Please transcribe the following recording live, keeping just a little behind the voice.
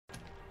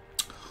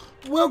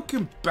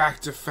Welcome back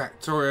to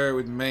Factorio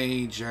with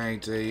me,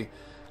 JD,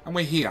 and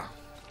we're here.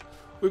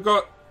 We've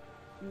got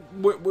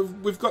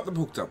them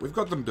hooked up. We've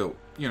got them built.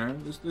 You know,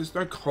 there's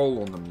no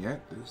coal on them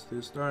yet.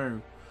 There's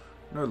no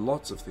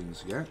lots of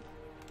things yet.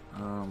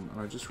 And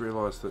I just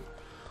realised that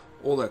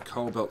all that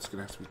coal belt's going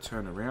to have to be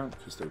turned around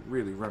because they're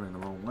really running the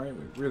wrong way.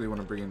 We really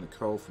want to bring in the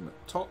coal from the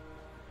top,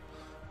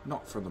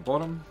 not from the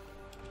bottom.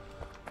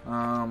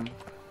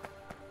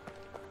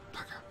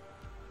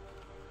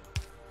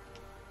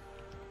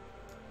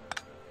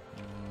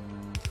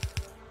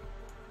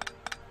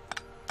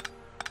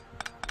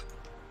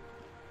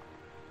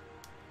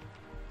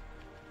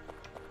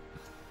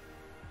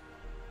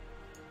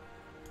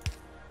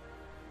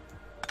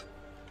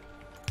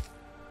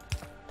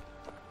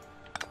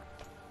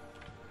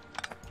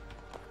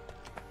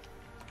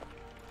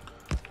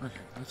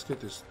 Okay, let's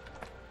get this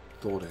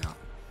thought out.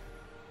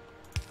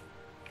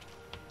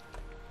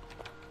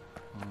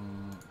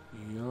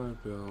 Yellow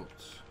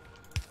belt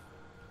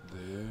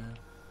there.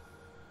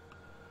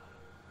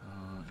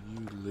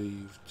 You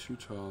leave 2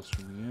 tiles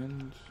from the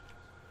end.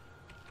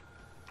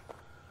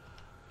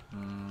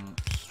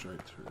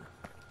 Straight through.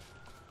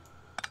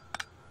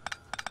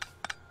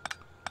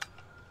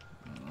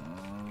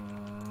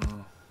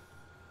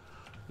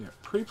 Yeah,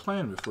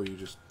 pre-plan before you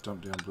just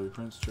dump down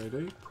blueprints,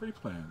 JD.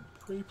 Pre-plan.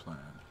 Pre-plan.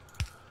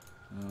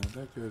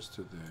 That goes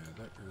to there,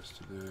 that goes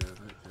to there,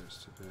 that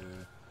goes to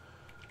there.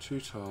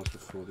 2 tiles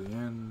before the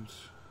end.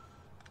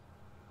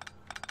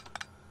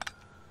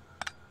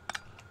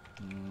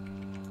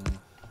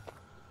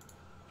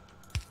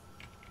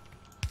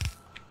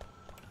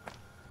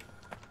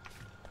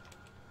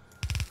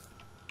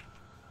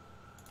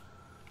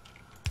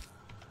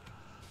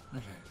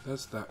 Okay,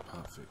 that's that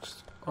part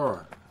fixed.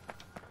 Alright.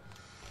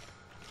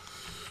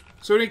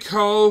 So any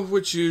coal,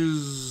 which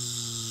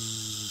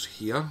is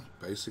here,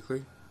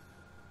 basically.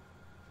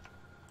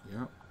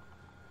 Yeah.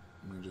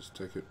 Let me just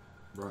take it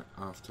right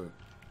after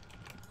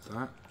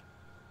that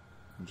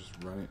and just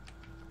run it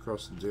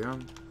across and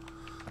down.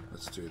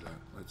 Let's do that.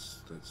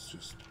 Let's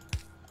just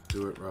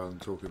do it rather than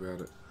talk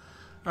about it.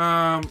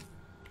 I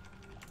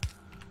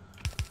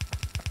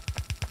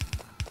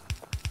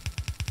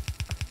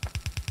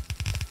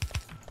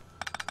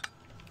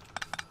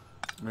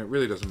mean, it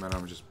really doesn't matter.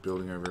 I'm just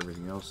building over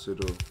everything else.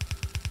 It'll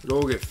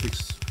all get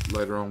fixed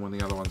later on when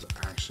the other ones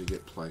actually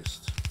get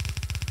placed.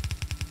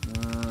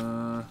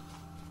 I'll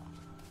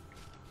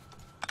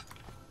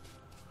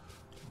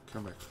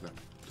come back for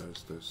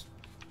those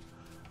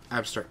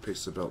abstract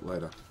pieces of belt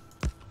later.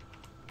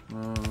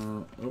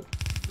 Oh,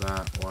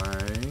 that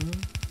way.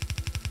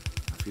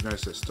 If you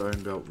notice, that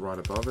stone belt right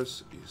above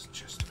us is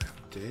just about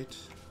dead,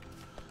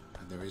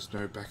 and there is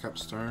no backup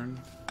stone.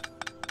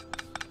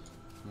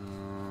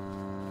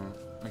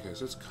 Okay,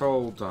 so it's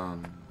coal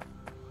done.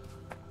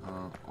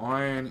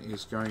 Iron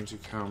is going to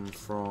come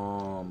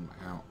from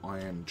our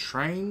iron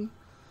train,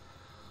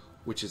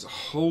 which is a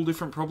whole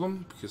different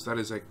problem because that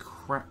is a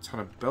crap ton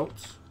of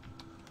belt.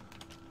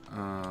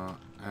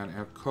 And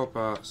our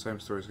copper, same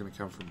story, is going to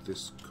come from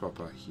this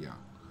copper here.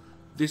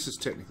 This is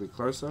technically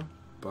closer,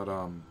 but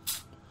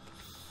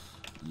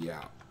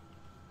yeah.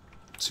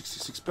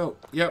 66 belt.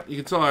 Yep, you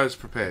can tell I was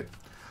prepared.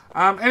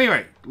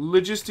 Anyway,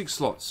 logistic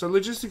slots. So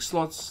logistic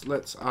slots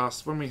lets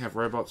us, when we have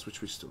robots,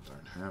 which we still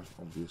don't have,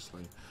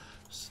 obviously,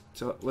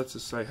 lets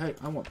us say, hey,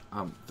 I want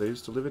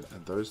these delivered,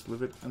 and those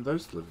delivered, and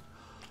those delivered.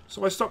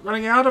 So I stop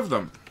running out of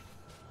them.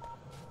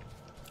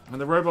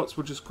 And the robots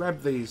will just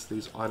grab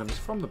these items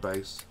from the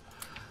base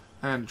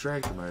and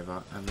drag them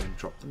over and then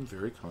drop them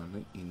very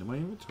kindly into my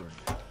inventory,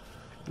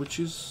 which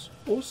is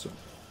awesome.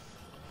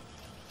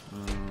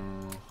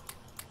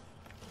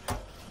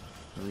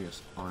 Oh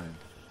yes, iron.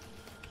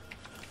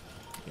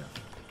 Yeah.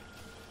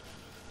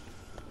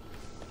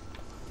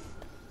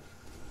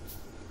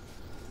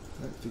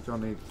 I don't think I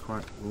need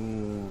quite...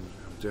 Ooh,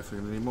 I'm definitely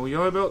going to need more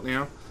yellow belt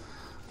now.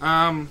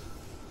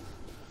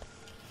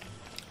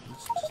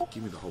 Let's just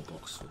give me the whole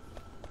box full.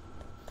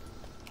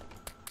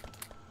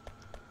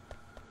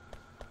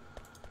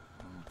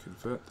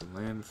 Convert the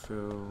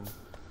landfill.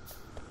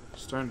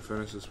 Stone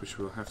furnaces, which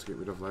we'll have to get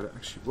rid of later.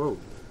 Actually, whoa,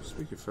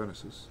 speaking of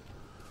furnaces.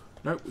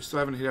 Nope, we still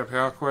haven't hit our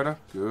power quota.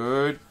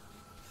 Good.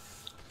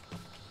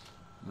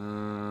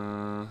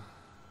 Got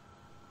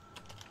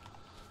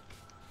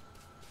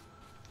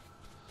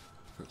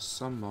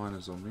some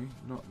miners on me.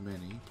 Not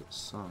many, but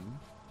some.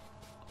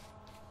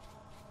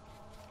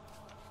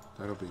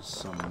 That'll be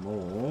some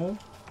more.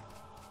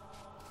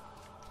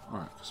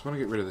 Alright, because I want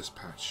to get rid of this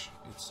patch.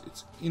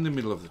 It's in the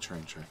middle of the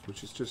train track,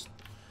 which is just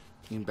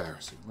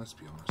embarrassing, let's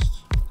be honest.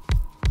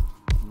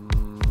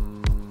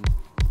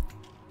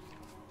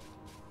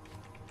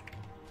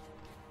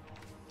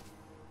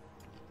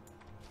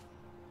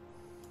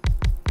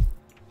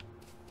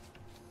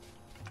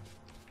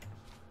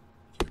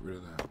 Get rid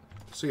of that.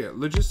 So yeah,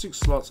 logistics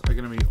slots are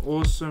going to be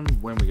awesome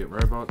when we get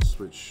robots,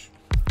 which,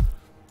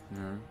 you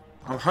know,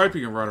 I'm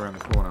hoping are right around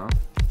the corner.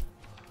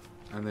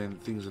 And then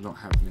things are not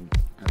happening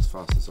as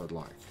fast as I'd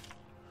like.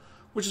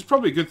 Which is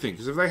probably a good thing,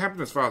 because if they happen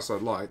as fast as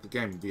I'd like, the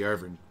game would be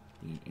over in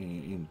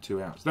in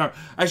 2 hours. No,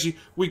 actually,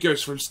 we go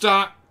from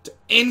start to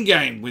end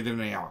game within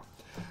an hour.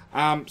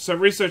 So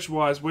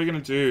research-wise, we're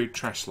going to do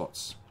trash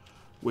slots,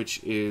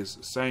 which is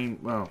saying,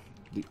 well,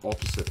 the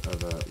opposite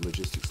of a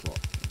logistics slot.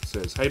 It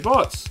says, hey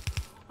bots,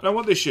 I don't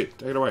want this shit.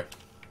 Take it away.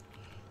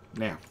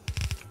 Now.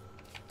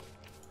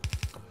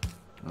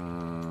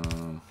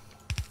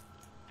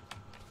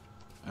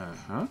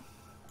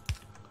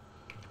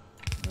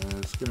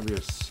 There's going to be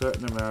a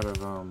certain amount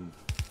of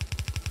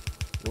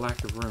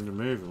lack of room to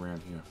move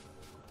around here.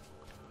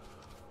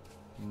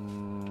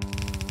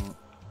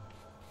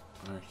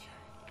 Okay.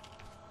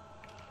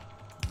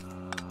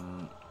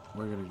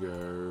 We're going to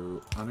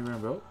go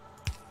underground belt.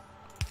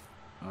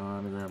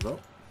 Underground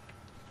belt.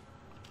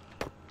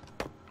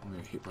 I'm going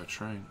to get hit by a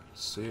train.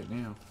 See it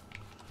now.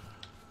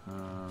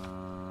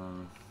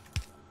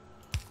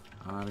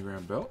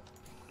 Underground belt.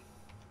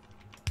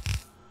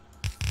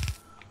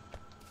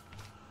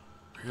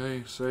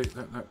 Really? See,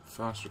 that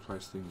fast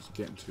replace thing is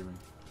getting to me.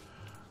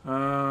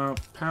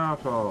 Power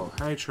pole.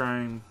 Hey,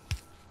 train.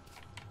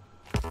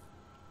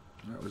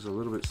 That was a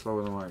little bit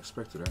slower than I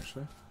expected,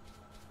 actually.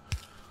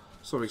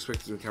 Sort of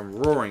expected to come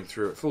roaring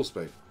through at full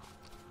speed.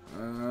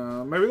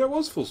 Maybe that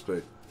was full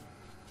speed.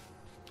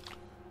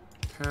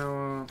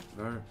 Power.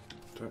 No,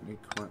 don't need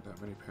quite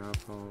that many power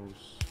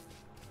poles.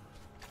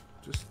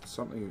 Just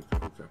something you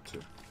can hook up to.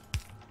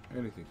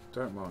 Anything.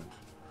 Don't mind.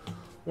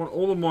 Want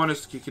all the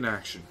miners to kick in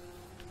action.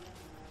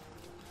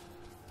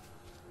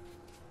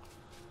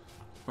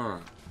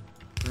 Alright.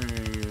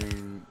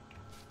 Bring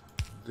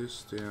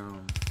this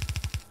down.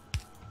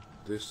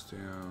 This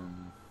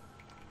down.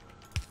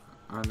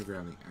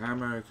 Underground the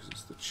ammo, because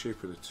it's the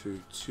cheaper of the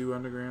two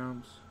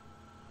undergrounds.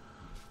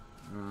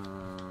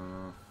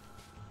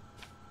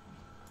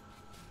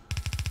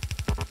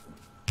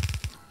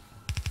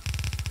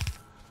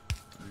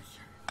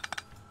 Okay.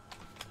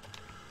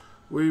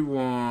 We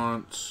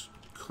want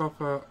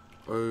copper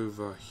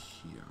over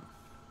here.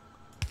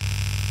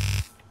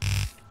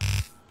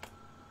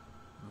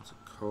 That's a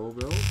coal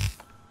belt.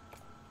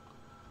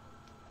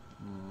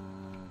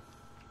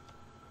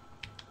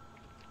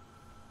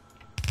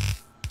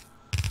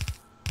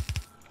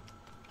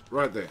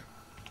 Right there.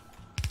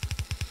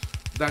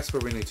 That's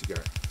where we need to go.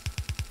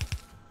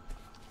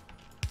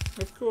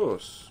 Of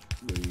course,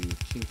 we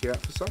kink out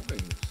for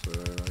something, so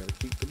I'm going to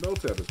kink the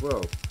belt out as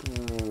well.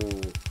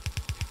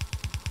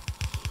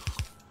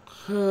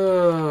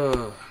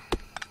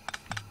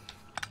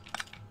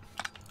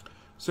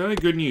 So the only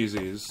good news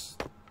is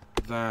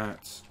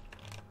that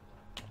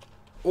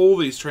all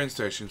these train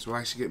stations will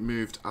actually get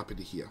moved up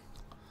into here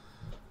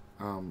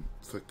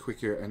for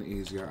quicker and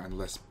easier and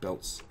less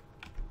belts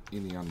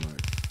in the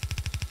unload.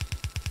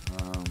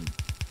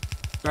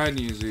 Bad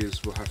news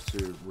is we'll have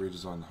to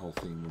redesign the whole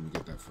thing when we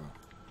get that far.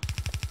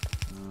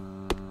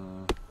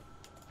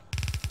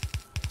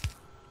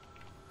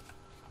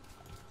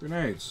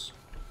 Grenades.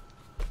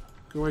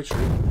 Go away, tree.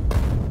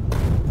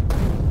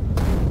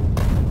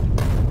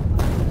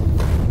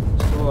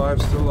 Still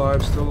alive, still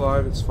alive, still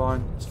alive. It's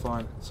fine, it's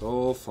fine, it's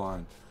all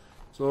fine.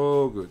 It's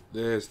all good.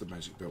 There's the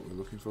magic belt we're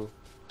looking for.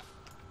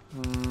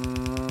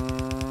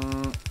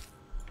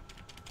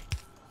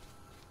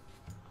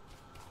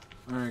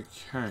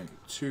 Okay,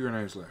 2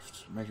 grenades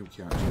left. Make them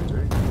count,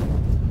 JJ.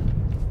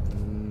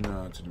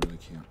 No, it didn't really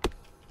count.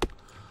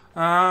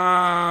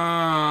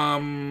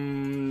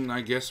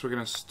 I guess we're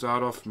going to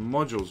start off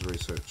modules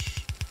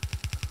research.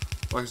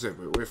 Like I said,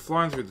 we're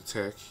flying through the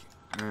tech,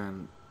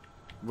 and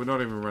we're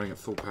not even running at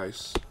full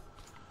pace.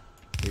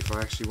 If I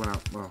actually went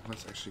up, well,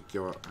 let's actually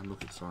go up and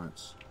look at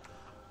science.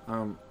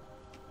 1,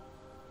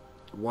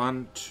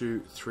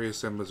 2, 3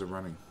 assemblers are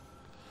running.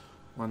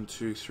 1,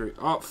 2, 3.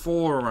 Oh,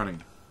 4 are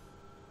running.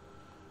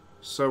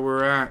 So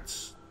we're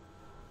at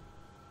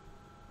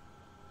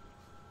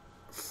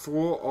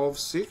 4 of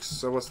 6.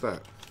 So what's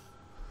that?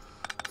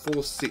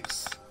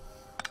 4/6.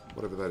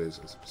 Whatever that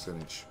is as a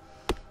percentage.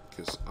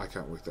 Because I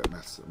can't work that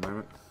maths at the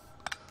moment.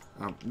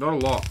 Not a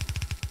lot.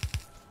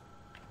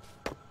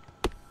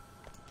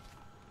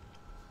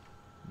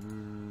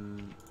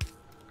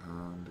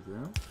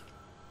 Underground.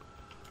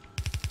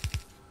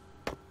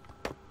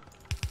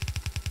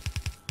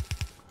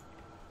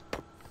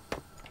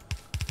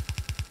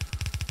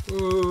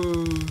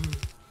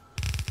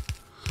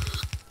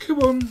 Come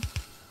on.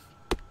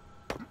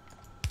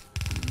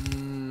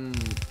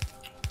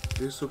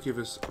 This will give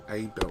us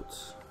a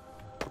belt.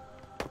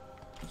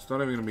 It's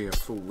not even going to be a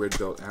full red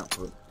belt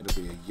output.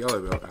 It'll be a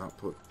yellow belt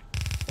output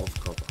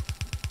of copper.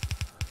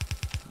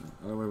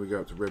 And when we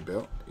go up to red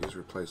belt, is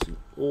replacing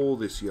all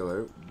this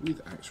yellow with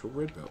actual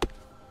red belt.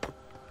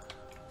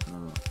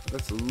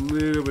 That's a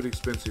little bit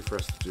expensive for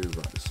us to do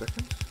right this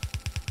second.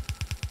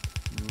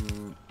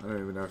 I don't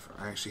even know if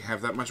I actually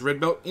have that much red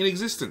belt in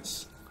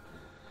existence.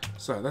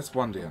 So that's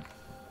 1 down.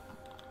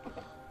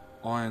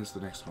 Iron's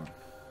the next one.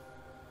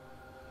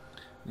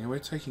 Now we're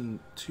taking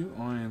 2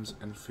 irons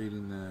and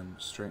feeding them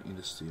straight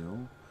into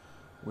steel.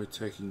 We're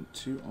taking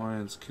 2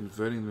 irons,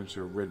 converting them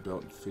to a red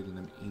belt and feeding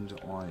them into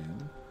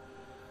iron.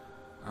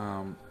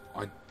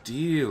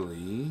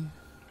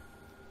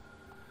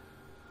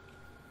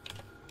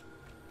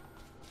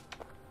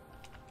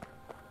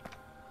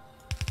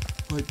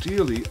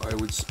 Ideally, I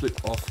would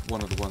split off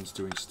one of the ones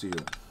doing steel.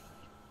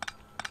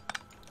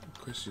 The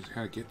question is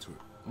how to get to it.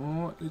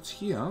 Oh, it's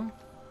here.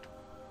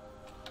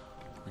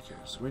 Okay,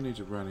 so we need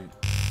to run it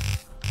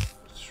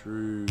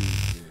through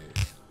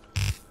there.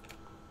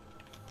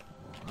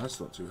 Oh, that's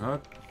not too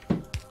hard.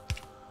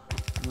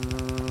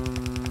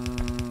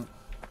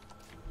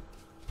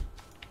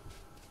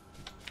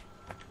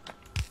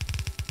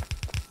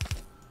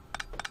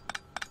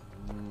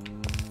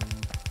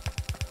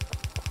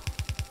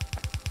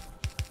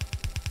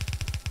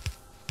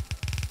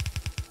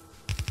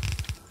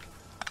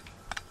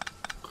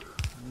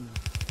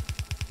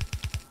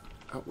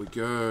 Up we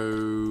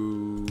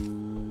go.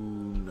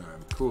 No,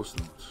 of course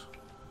not.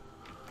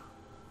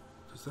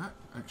 Does that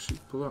actually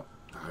pull up?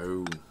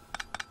 No.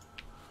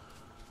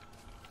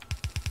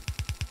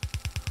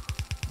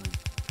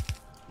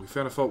 We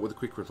found a fault with the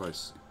quick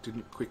replace. It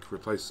didn't quick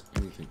replace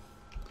anything.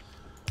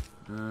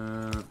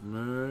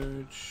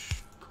 Merge,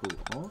 pull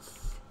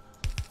off.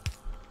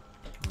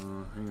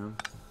 Hang on.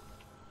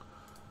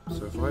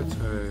 So if I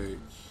take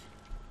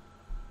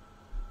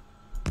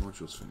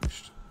module's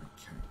finished.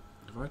 Okay.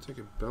 If I take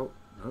a belt,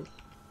 nope.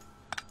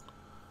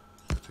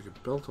 I take a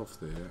belt off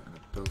there and a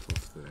belt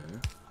off there.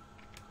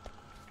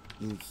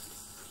 In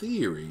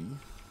theory,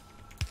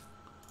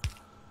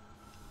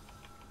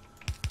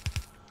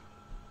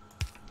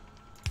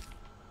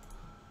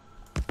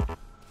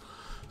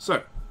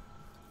 so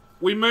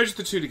we merge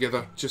the two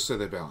together just so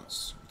they're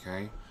balanced.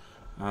 Okay.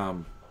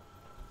 I've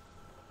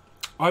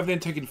then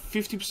taken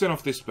 50%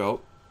 off this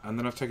belt, and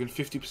then I've taken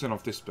 50%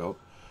 off this belt,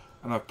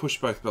 and I've pushed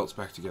both belts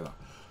back together.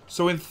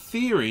 So in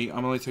theory,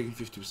 I'm only taking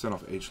 50%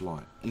 off each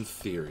line. In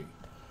theory.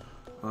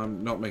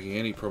 I'm not making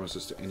any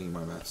promises to any of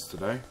my maths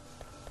today.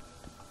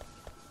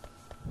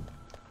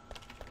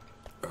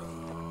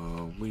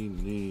 We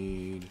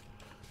need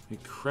a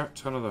crap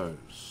ton of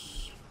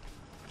those.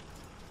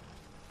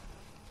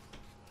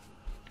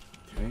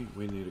 Okay,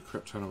 we need a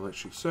crap ton of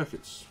electric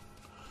circuits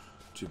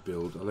to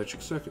build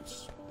electric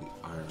circuits. The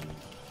irony.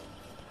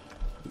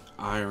 The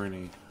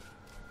irony.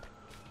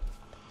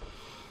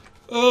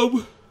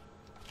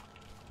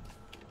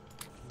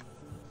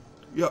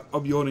 Yeah,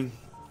 I'm yawning.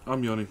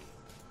 I'm yawning.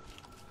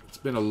 It's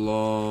been a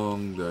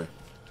long day.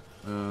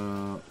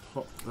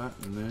 Pop that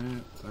in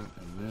there, that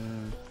in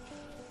there.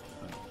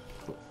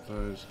 Put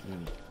those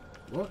in.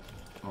 What?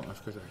 Oh, I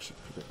forgot to actually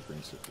pick up the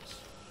green circuits.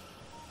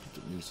 Picked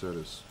up the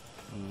inserters.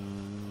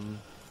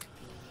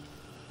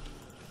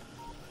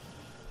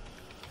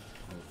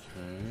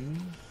 Okay.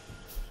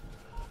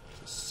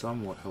 It's a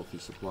somewhat healthy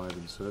supply of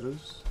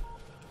inserters.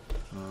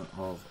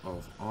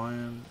 Of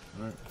iron.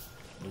 Right.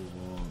 We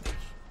want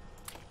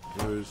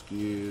those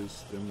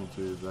gears, then we'll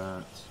do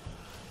that.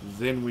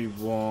 Then we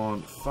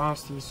want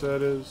fast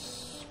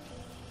inserters,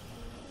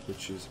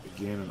 which is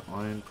again an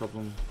iron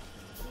problem.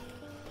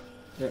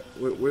 Yeah,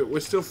 we're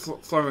still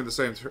following the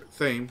same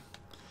theme.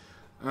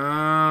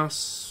 Blah,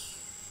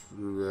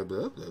 blah,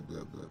 blah, blah,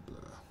 blah, blah.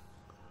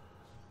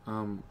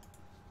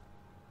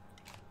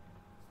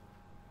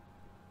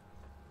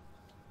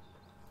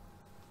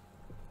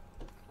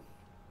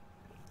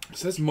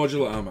 So that's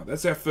modular armor.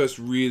 That's our first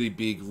really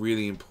big,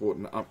 really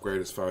important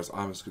upgrade as far as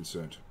armor is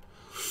concerned.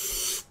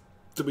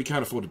 That we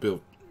can't afford to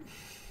build.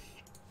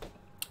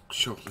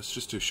 Sure, let's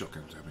just do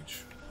shotgun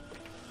damage.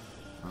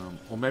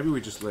 Or maybe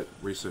we just let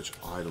research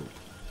idle.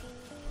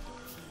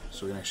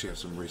 So we can actually have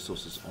some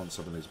resources on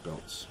some of these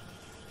belts.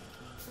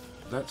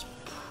 That's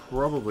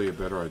probably a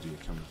better idea,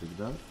 come to think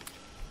about it.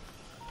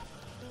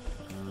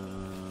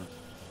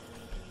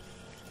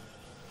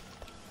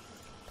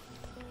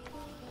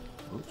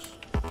 Oops.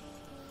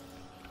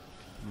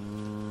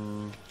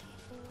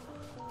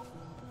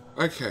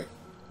 Okay,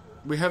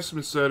 we have some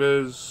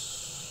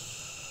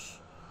inserters,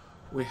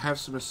 we have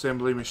some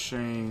assembly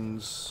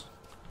machines.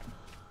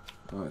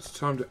 It's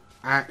time to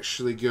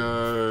actually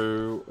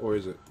go, or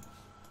is it?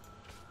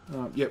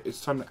 Yep, it's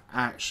time to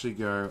actually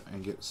go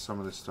and get some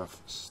of this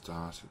stuff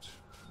started.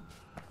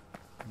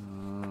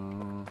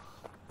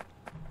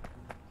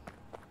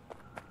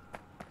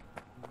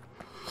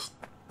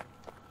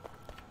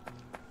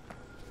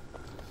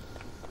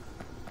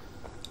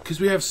 Because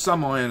we have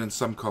some iron and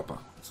some copper.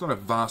 It's not a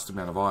vast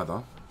amount of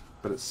either,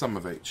 but it's some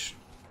of each.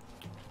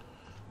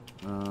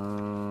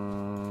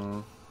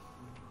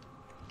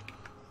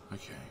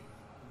 Okay.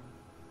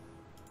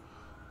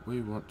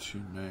 We want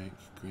to make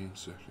green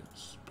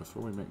circuits.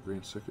 Before we make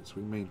green circuits,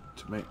 we need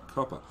to make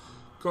copper.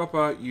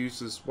 Copper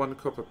uses one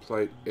copper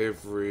plate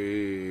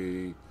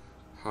every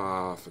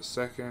half a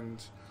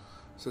second.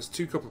 So it's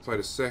 2 copper plate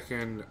a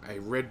second. A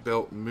red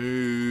belt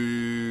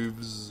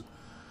moves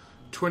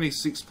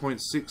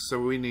 26.6, so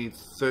we need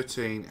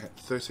 13. At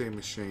 13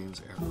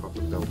 machines, our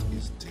copper belt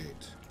is dead.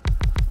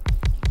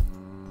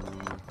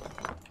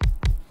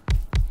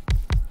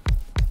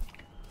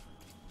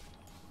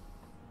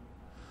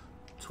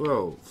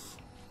 12.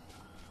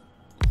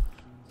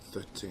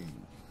 13.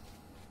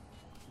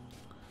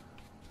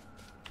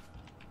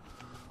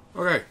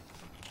 Okay.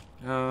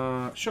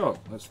 Sure,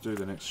 let's do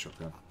the next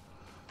shotgun.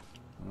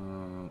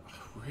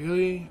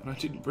 Really? And I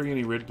didn't bring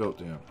any red belt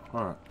down.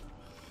 Alright.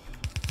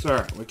 It's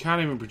alright, we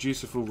can't even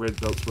produce a full red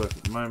belt's worth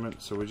at the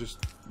moment, so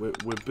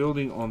we're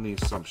building on the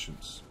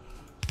assumptions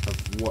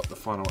of what the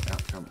final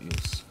outcome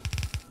is.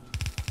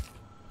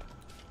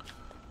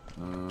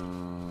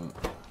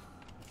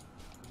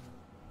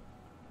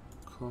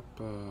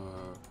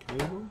 Copper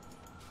cable.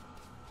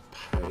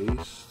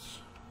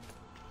 Paste.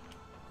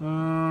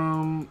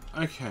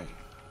 Okay.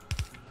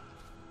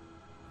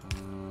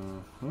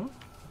 Huh?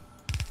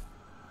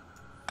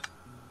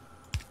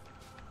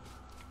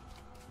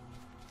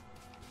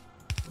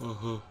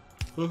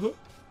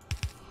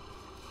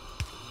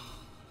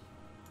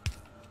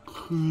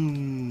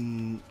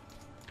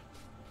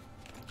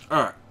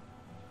 Alright.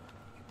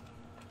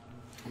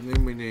 And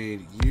then we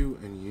need you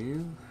and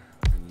you,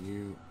 and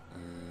you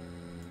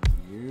and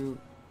you,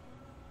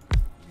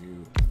 you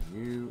and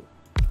you,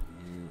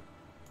 you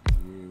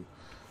and you.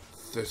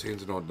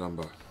 13's an odd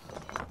number.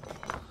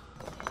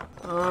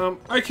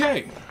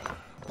 Okay.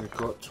 We've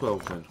got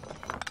 12 then.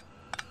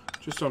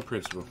 Just on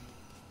principle.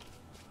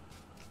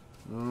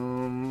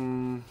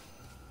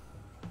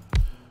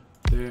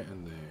 There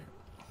and there.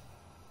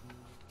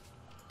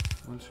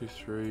 1, 2,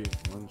 3.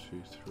 1,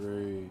 2,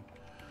 3.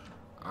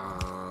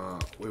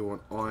 We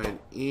want iron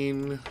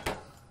in.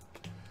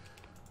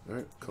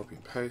 No, copy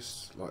and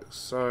paste like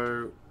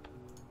so.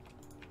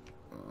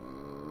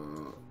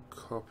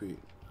 Copy.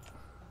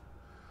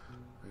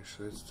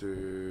 Actually, let's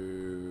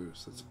do.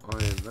 So let's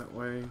iron that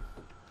way.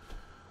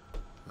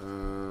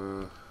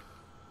 And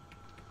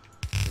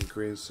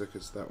green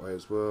circuits that way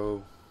as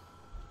well.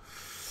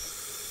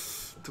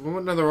 Do we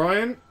want another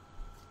iron?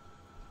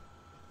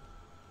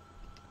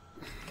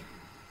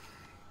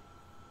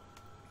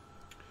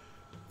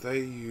 They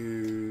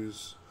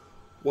use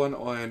 1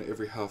 iron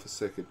every half a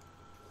second.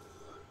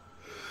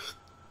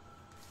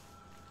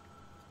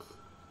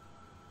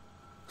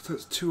 So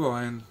it's 2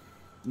 iron.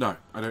 No,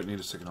 I don't need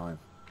a second iron.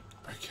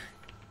 Okay.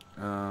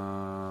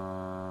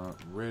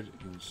 Red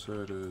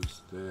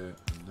inserters there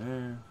and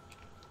there.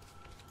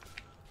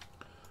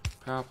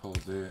 Power pole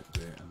there,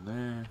 there and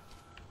there.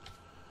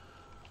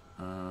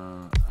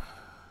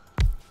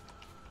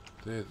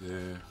 There,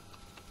 there.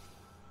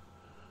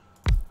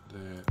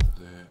 There,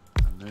 there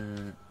and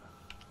there.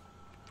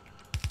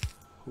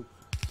 Hook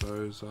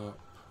those up.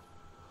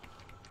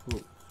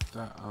 Hook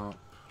that up.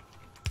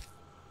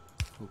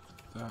 Hook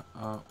that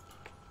up.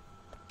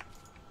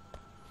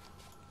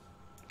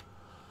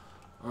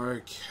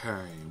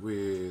 Okay,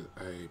 with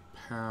a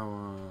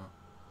power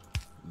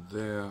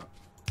there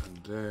and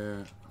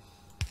there.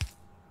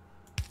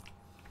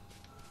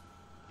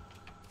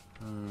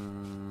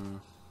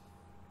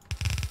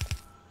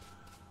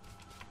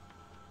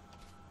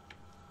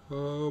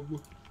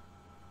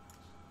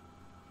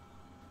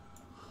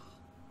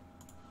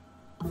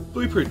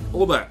 Blueprint,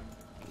 all that.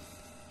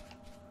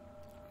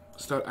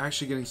 Start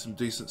actually getting some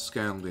decent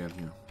scale down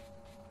here.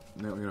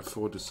 Now we can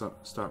afford to start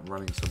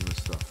running some of this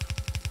stuff.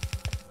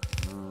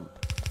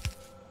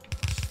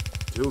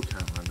 Still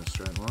can't run a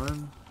straight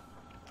line.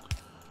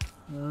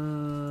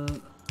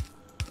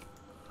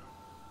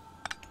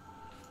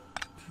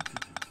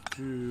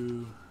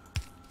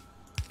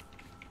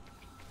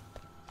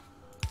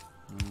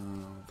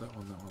 That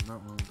one, that one,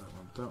 that one, that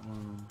one, that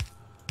one.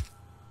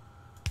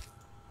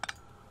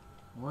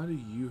 Why do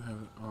you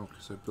have it? Oh,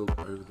 because I built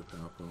over the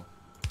power pole.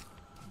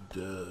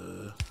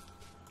 Duh.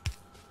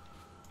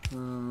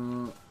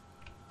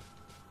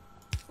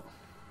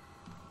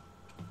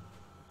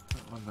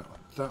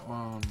 That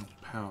one,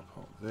 power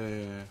pole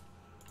there,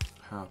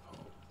 power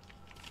pole.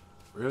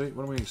 Really?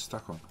 What am I getting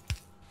stuck on?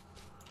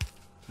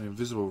 An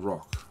invisible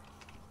rock.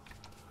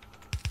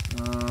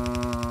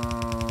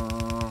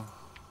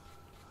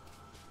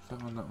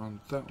 That one, that one,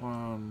 that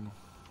one.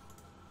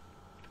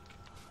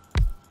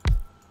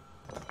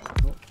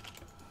 Oh.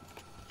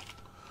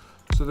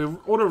 So the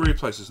auto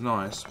replace is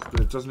nice, but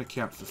it doesn't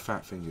account for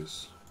fat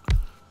fingers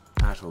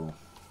at all.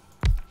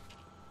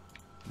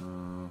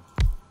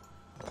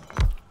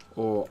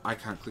 Or I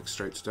can't click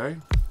straight today.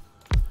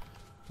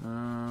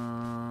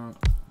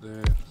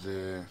 There,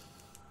 there.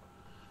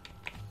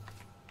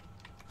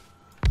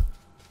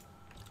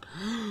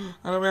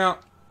 And I'm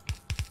out.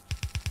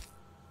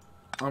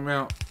 I'm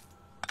out.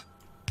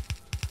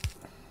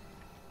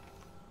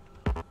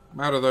 I'm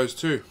out of those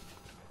two.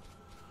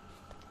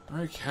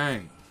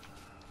 Okay.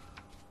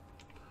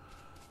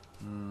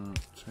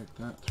 Take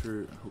that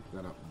through and hook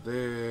that up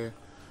there.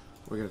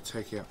 We're going to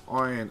take our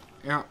iron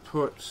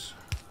output.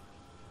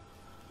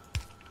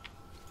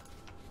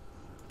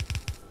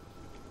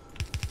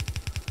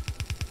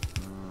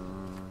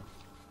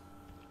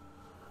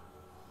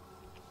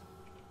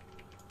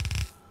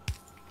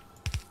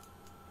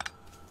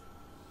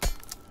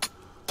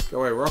 Go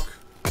away, rock.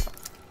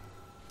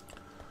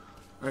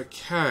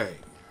 Okay.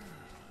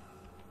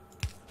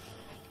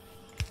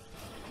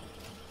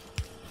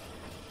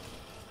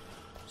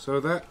 So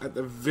that, at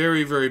the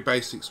very, very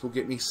basics, will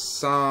get me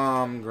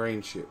some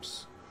green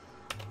chips.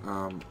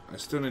 I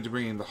still need to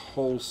bring in the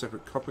whole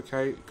separate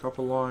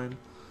copper line.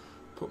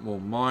 Put more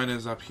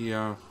miners up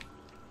here.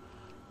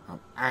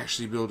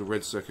 Actually build a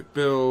red circuit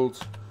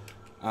build.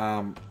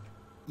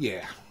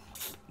 Yeah.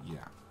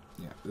 Yeah,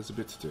 there's a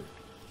bit to do.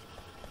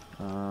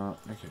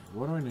 Okay,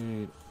 what do I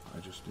need? I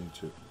just need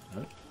to...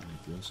 No, I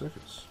need green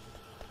circuits.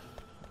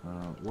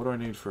 What do I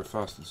need for a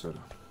fast inserter?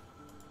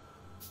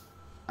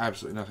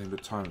 Absolutely nothing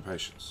but time and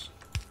patience.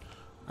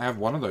 I have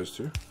one of those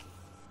two.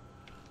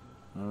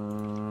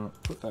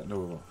 Put that into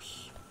a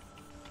box.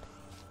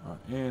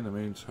 In the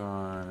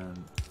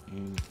meantime,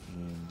 in,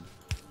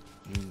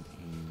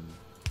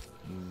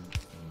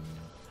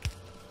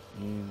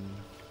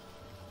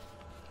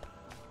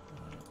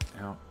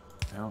 out,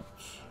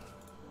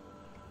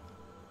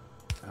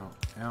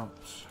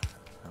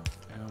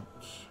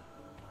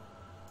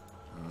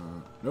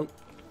 nope.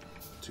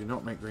 Do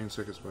not make green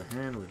circuits by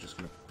hand. We're just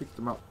going to pick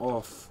them up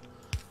off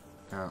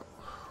our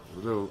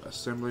little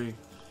assembly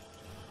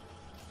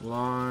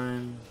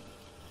line.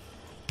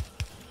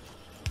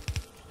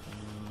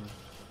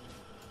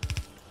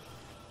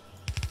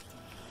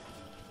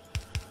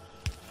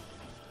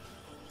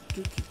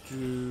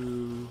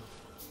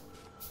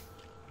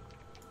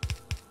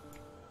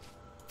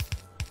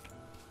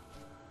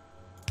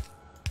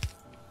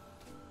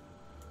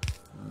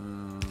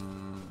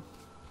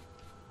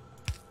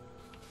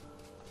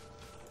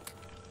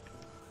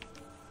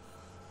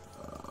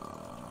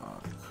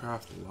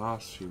 Craft the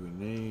last few we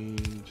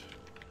need.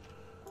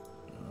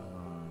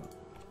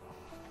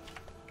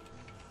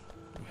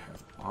 We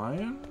have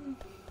iron.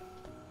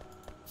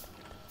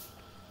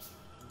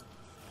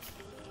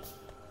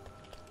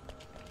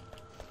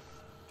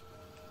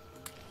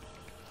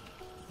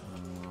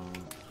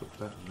 Put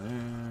that in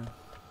there.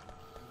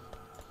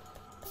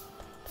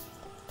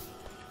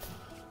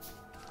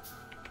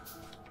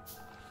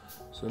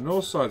 So the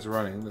north side's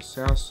running, the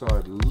south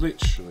side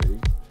literally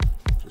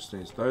just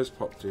needs those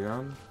popped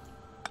down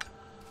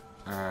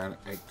and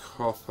a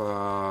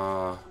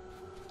copper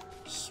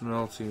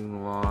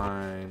smelting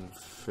line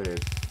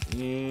fed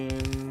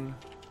in.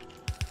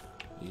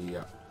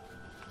 Yeah.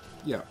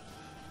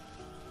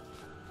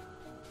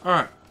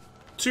 Alright,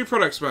 2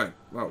 products made.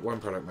 Well, 1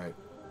 product made.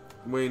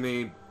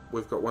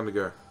 We've got 1 to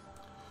go,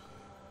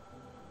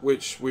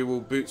 which we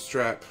will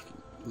bootstrap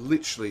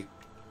literally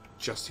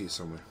just here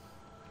somewhere.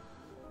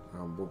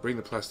 We'll bring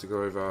the plastic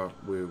over.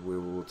 We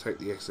will take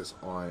the excess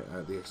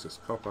the excess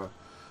copper,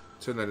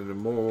 turn that into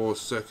more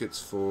circuits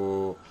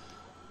for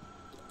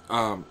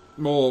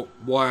more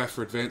wire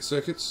for advanced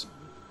circuits,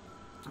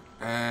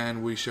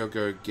 and we shall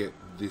go get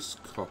this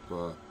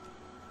copper.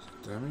 Is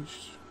it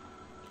damaged?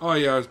 Oh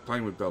yeah, I was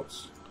playing with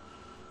belts,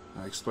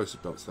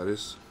 explosive belts. That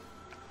is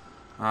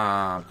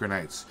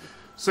grenades.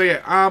 So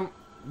yeah,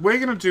 we're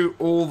gonna do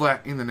all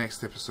that in the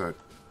next episode.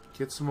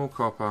 Get some more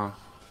copper.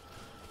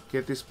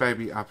 Get this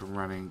baby up and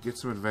running. Get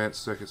some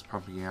advanced circuits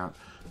pumping out.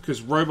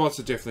 Because robots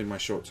are definitely my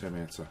short-term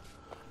answer.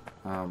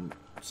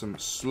 Some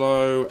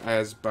slow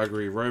as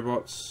buggery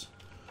robots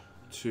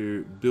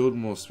to build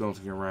more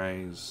smelting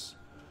arrays.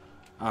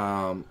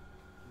 What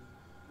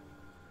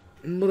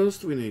else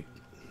do we need?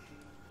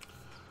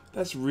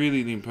 That's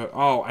really the important...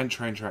 Oh, and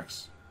train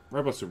tracks.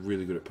 Robots are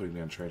really good at putting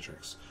down train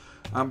tracks.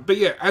 But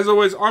yeah, as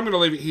always, I'm going to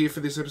leave it here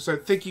for this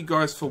episode. Thank you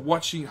guys for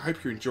watching.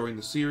 Hope you're enjoying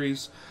the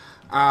series.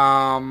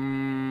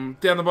 Down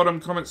the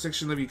bottom comment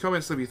section, leave your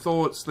comments, leave your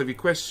thoughts, leave your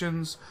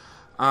questions.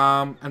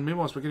 And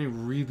meanwhile, we're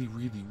getting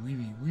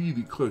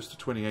really close to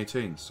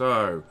 2018.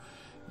 So,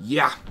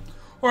 yeah.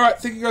 Alright,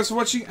 thank you guys for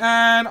watching,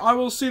 and I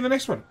will see you in the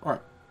next one.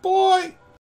 Alright, bye!